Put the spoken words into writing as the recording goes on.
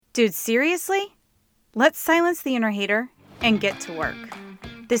Dude, seriously? Let's silence the inner hater and get to work.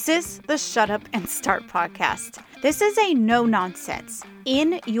 This is the Shut Up and Start podcast. This is a no-nonsense,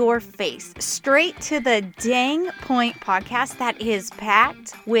 in-your-face, straight to the dang point podcast that is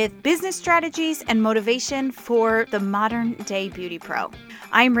packed with business strategies and motivation for the modern-day beauty pro.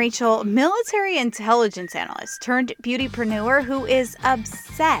 I'm Rachel, military intelligence analyst turned beautypreneur who is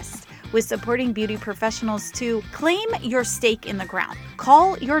obsessed with supporting beauty professionals to claim your stake in the ground,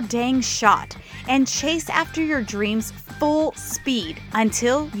 call your dang shot, and chase after your dreams full speed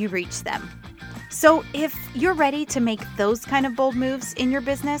until you reach them. So if you're ready to make those kind of bold moves in your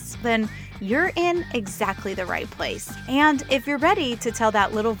business, then you're in exactly the right place. And if you're ready to tell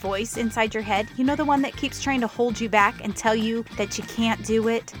that little voice inside your head, you know, the one that keeps trying to hold you back and tell you that you can't do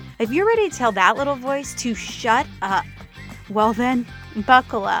it, if you're ready to tell that little voice to shut up, well then,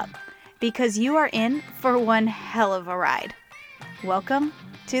 buckle up, because you are in for one hell of a ride. Welcome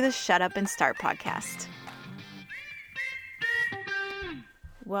to the Shut Up and Start podcast.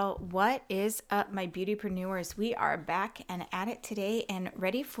 Well, what is up, my beautypreneurs? We are back and at it today and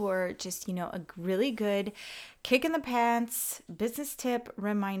ready for just, a really good kick in the pants business tip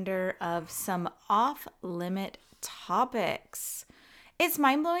reminder of some off-limit topics. It's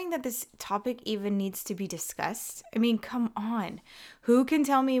mind-blowing that this topic even needs to be discussed. I mean, come on. Who can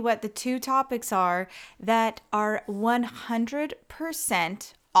tell me what the two topics are that are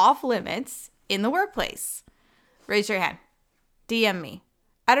 100% off limits in the workplace? Raise your hand. DM me.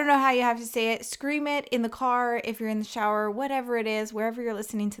 I don't know how you have to say it. Scream it in the car, if you're in the shower, whatever it is, wherever you're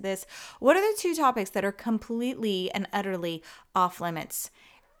listening to this. What are the two topics that are completely and utterly off limits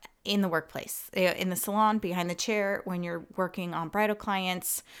in the workplace, in the salon, behind the chair, when you're working on bridal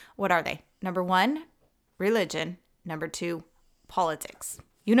clients? What are they? Number one, religion. Number two, politics.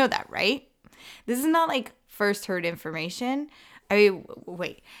 You know that, right? This is not like first heard information. I mean,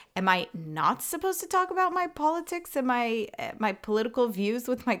 wait, am I not supposed to talk about my politics and my political views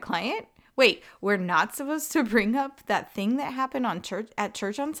with my client? Wait, we're not supposed to bring up that thing that happened at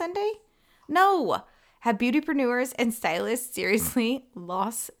church on Sunday? No. Have beautypreneurs and stylists seriously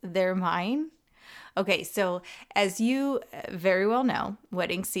lost their mind? Okay, so as you very well know,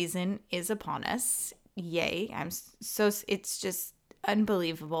 wedding season is upon us. Yay. It's just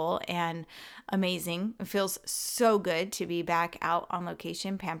unbelievable and amazing. It feels so good to be back out on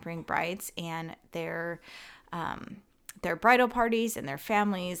location pampering brides and their bridal parties and their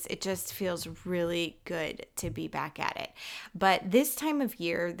families. It just feels really good to be back at it. But this time of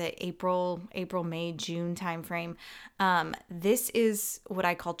year, the April, May, June timeframe, this is what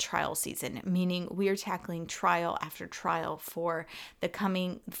I call trial season, meaning we are tackling trial after trial for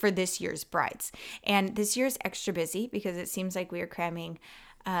this year's brides. And this year's extra busy because it seems like we are cramming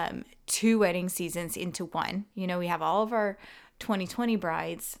two wedding seasons into one. We have all of our 2020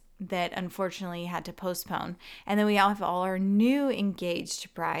 brides that unfortunately had to postpone. And then we all have all our new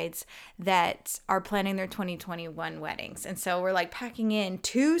engaged brides that are planning their 2021 weddings. And so we're like packing in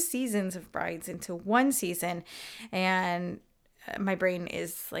two seasons of brides into one season. And my brain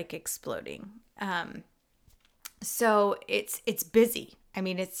is like exploding. So it's busy. I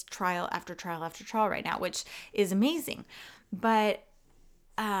mean, it's trial after trial after trial right now, which is amazing. But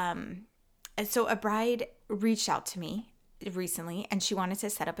so a bride reached out to me recently and she wanted to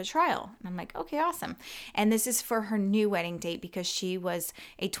set up a trial. And I'm like, okay, awesome. And this is for her new wedding date because she was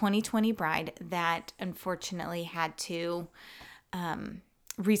a 2020 bride that unfortunately had to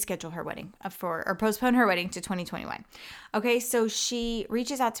reschedule her wedding or postpone her wedding to 2021. Okay, so she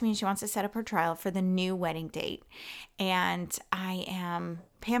reaches out to me and she wants to set up her trial for the new wedding date. And I am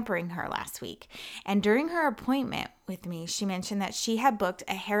pampering her last week. And during her appointment with me, she mentioned that she had booked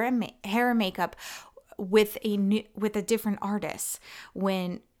a hair and makeup with a different artist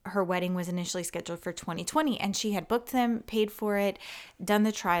when her wedding was initially scheduled for 2020, and she had booked them, paid for it, done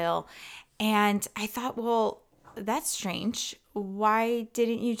the trial. And I thought, well, that's strange. Why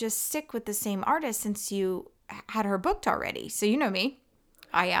didn't you just stick with the same artist since you had her booked already? So you know me,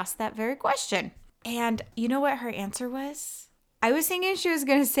 I asked that very question. And you know what her answer was? I was thinking she was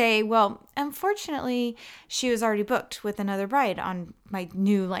going to say, well, unfortunately, she was already booked with another bride on my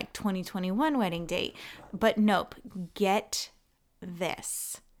new 2021 wedding date. But nope, get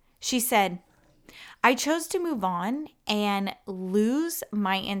this. She said, I chose to move on and lose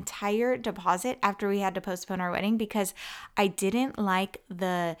my entire deposit after we had to postpone our wedding because I didn't like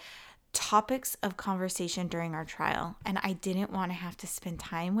the topics of conversation during our trial, and I didn't want to have to spend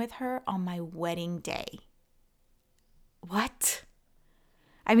time with her on my wedding day. What?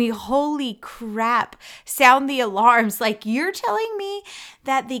 I mean, holy crap. Sound the alarms. Like, you're telling me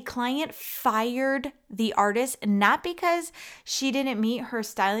that the client fired the artist not because she didn't meet her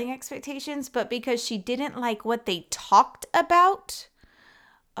styling expectations, but because she didn't like what they talked about?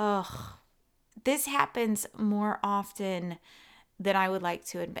 Ugh. This happens more often than I would like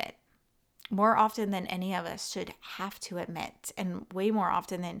to admit. More often than any of us should have to admit, and way more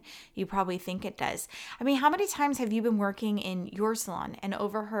often than you probably think it does. I mean, how many times have you been working in your salon and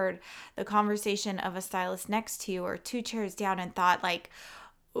overheard the conversation of a stylist next to you or 2 chairs down and thought like,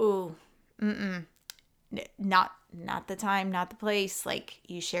 ooh, not the time, not the place, like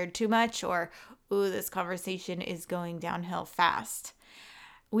you shared too much, or ooh, this conversation is going downhill fast.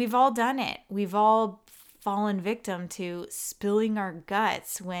 We've all done it. We've all fallen victim to spilling our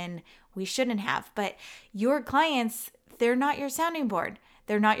guts when we shouldn't have. But your clients, they're not your sounding board.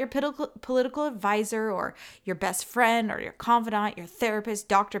 They're not your political advisor or your best friend or your confidant, your therapist,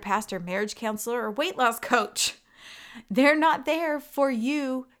 doctor, pastor, marriage counselor, or weight loss coach. They're not there for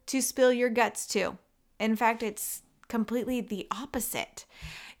you to spill your guts to. In fact, it's completely the opposite.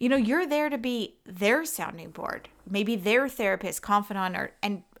 You know, you're there to be their sounding board, maybe their therapist, confidant,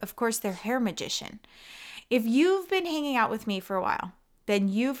 and of course, their hair magician. If you've been hanging out with me for a while, then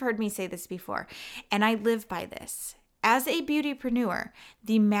you've heard me say this before, and I live by this. As a beautypreneur,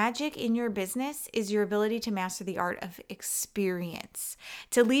 the magic in your business is your ability to master the art of experience,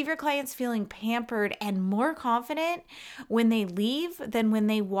 to leave your clients feeling pampered and more confident when they leave than when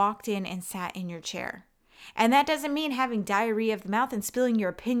they walked in and sat in your chair. And that doesn't mean having diarrhea of the mouth and spilling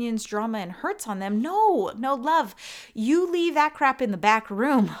your opinions, drama, and hurts on them. No, love. You leave that crap in the back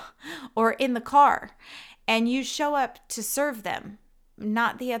room or in the car, and you show up to serve them,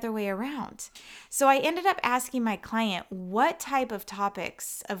 not the other way around. So I ended up asking my client what type of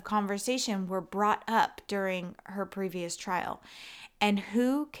topics of conversation were brought up during her previous trial. And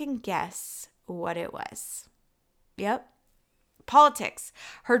who can guess what it was? Yep. Politics.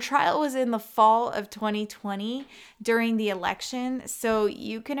 Her trial was in the fall of 2020 during the election, so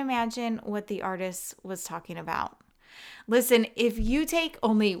you can imagine what the artist was talking about. Listen, if you take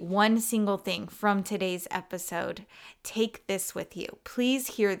only one single thing from today's episode, take this with you.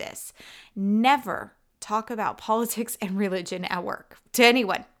 Please hear this. Never talk about politics and religion at work to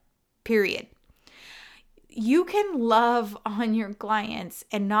anyone, period. You can love on your clients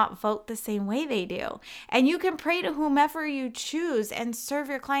and not vote the same way they do. And you can pray to whomever you choose and serve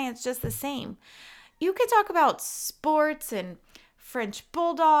your clients just the same. You can talk about sports and French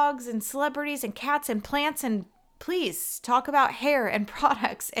bulldogs and celebrities and cats and plants, and please talk about hair and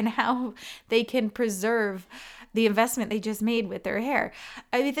products and how they can preserve the investment they just made with their hair.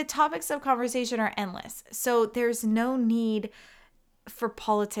 I mean, the topics of conversation are endless. So there's no need for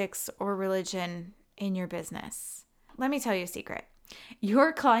politics or religion in your business. Let me tell you a secret.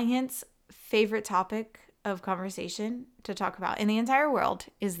 Your client's favorite topic of conversation to talk about in the entire world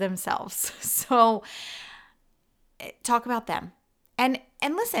is themselves. So talk about them. And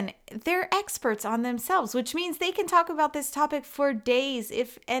listen, they're experts on themselves, which means they can talk about this topic for days.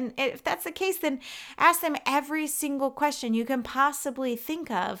 If that's the case, then ask them every single question you can possibly think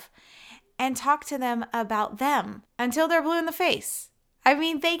of and talk to them about them until they're blue in the face. I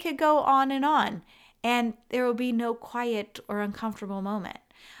mean, they could go on, and there will be no quiet or uncomfortable moment.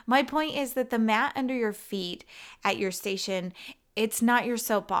 My point is that the mat under your feet at your station, it's not your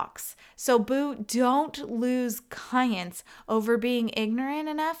soapbox. So boo, don't lose clients over being ignorant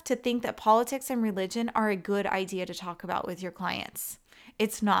enough to think that politics and religion are a good idea to talk about with your clients.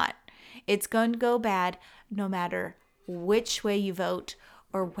 It's not. It's going to go bad no matter which way you vote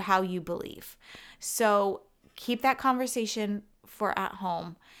or how you believe. So keep that conversation for at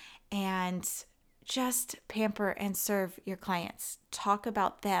home and just pamper and serve your clients. Talk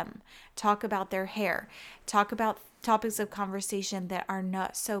about them. Talk about their hair. Talk about topics of conversation that are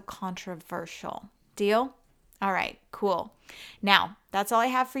not so controversial. Deal? All right, cool. Now, that's all I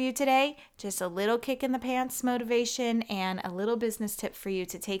have for you today. Just a little kick in the pants motivation and a little business tip for you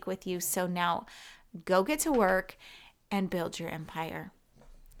to take with you. So now go get to work and build your empire.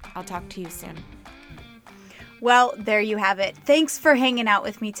 I'll talk to you soon. Well, there you have it. Thanks for hanging out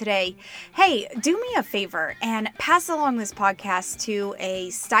with me today. Hey, do me a favor and pass along this podcast to a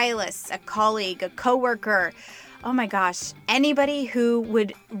stylist, a colleague, a coworker. Oh my gosh, anybody who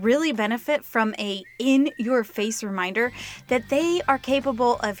would really benefit from a in-your-face reminder that they are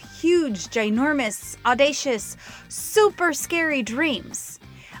capable of huge, ginormous, audacious, super scary dreams.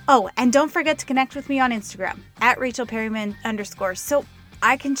 Oh, and don't forget to connect with me on Instagram at @RachelPerryman_ so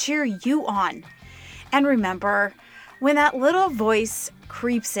I can cheer you on. And remember, when that little voice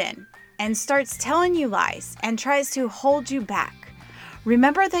creeps in and starts telling you lies and tries to hold you back,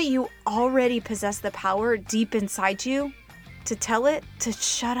 remember that you already possess the power deep inside you to tell it to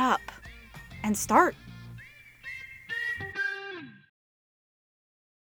shut up and start.